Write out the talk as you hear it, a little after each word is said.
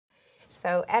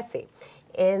So Essie,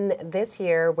 in this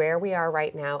year where we are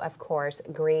right now, of course,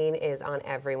 green is on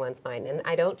everyone's mind. And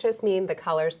I don't just mean the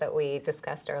colors that we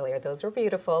discussed earlier. Those were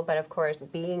beautiful, but of course,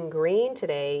 being green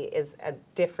today is a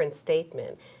different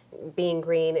statement. Being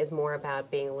green is more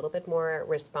about being a little bit more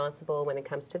responsible when it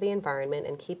comes to the environment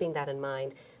and keeping that in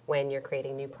mind when you're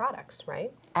creating new products,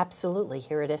 right? Absolutely.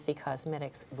 Here at Essie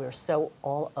Cosmetics, we're so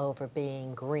all over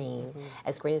being green,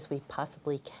 as green as we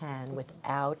possibly can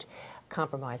without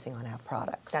compromising on our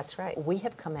products. That's right. We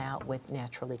have come out with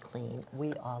Naturally Clean.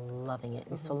 We are loving it.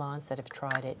 In salons that have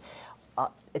tried it,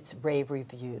 it's rave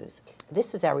reviews.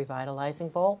 This is our revitalizing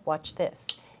bowl. Watch this.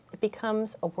 It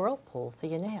becomes a whirlpool for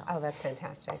your nails. Oh, that's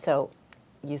fantastic. So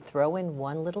you throw in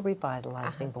one little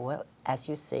revitalizing bowl, as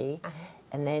you see,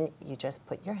 and then you just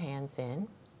put your hands in,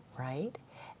 right?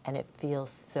 And it feels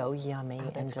so yummy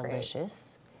and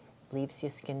delicious. Leaves your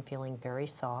skin feeling very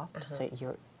soft, so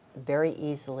you're very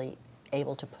easily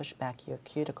able to push back your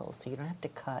cuticles, so you don't have to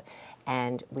cut.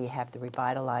 And we have the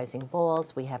revitalizing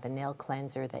balls. We have a nail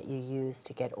cleanser that you use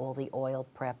to get all the oil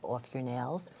prep off your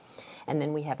nails. And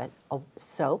then we have a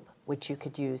soap, which you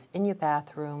could use in your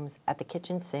bathrooms, at the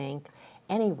kitchen sink,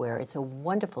 anywhere. It's a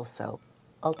wonderful soap.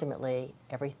 Ultimately,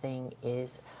 everything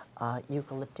is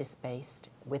eucalyptus-based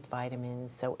with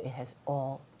vitamins, so it has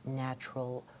all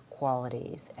natural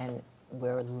qualities, and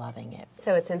we're loving it.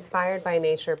 So it's inspired by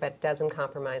nature but doesn't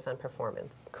compromise on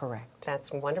performance. Correct.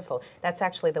 That's wonderful. That's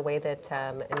actually the way that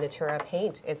Natura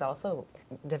paint is also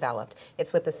developed.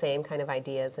 It's with the same kind of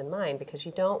ideas in mind, because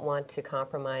you don't want to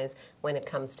compromise when it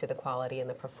comes to the quality and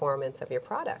the performance of your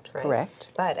product, right?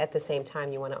 Correct. But at the same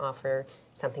time, you want to offer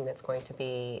something that's going to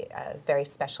be a very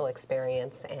special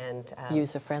experience and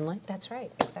user-friendly? That's right,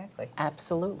 exactly.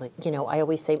 Absolutely. You know, I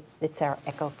always say it's our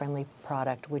eco-friendly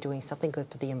product. We're doing something good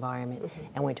for the environment,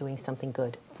 and we're doing something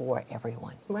good for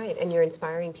everyone. Right, and you're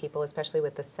inspiring people, especially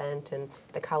with the scent and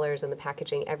the colors and the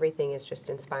packaging. Everything is just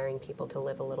inspiring people to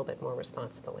live a little bit more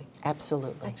responsibly.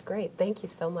 Absolutely. That's great. Thank you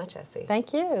so much, Essie.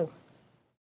 Thank you.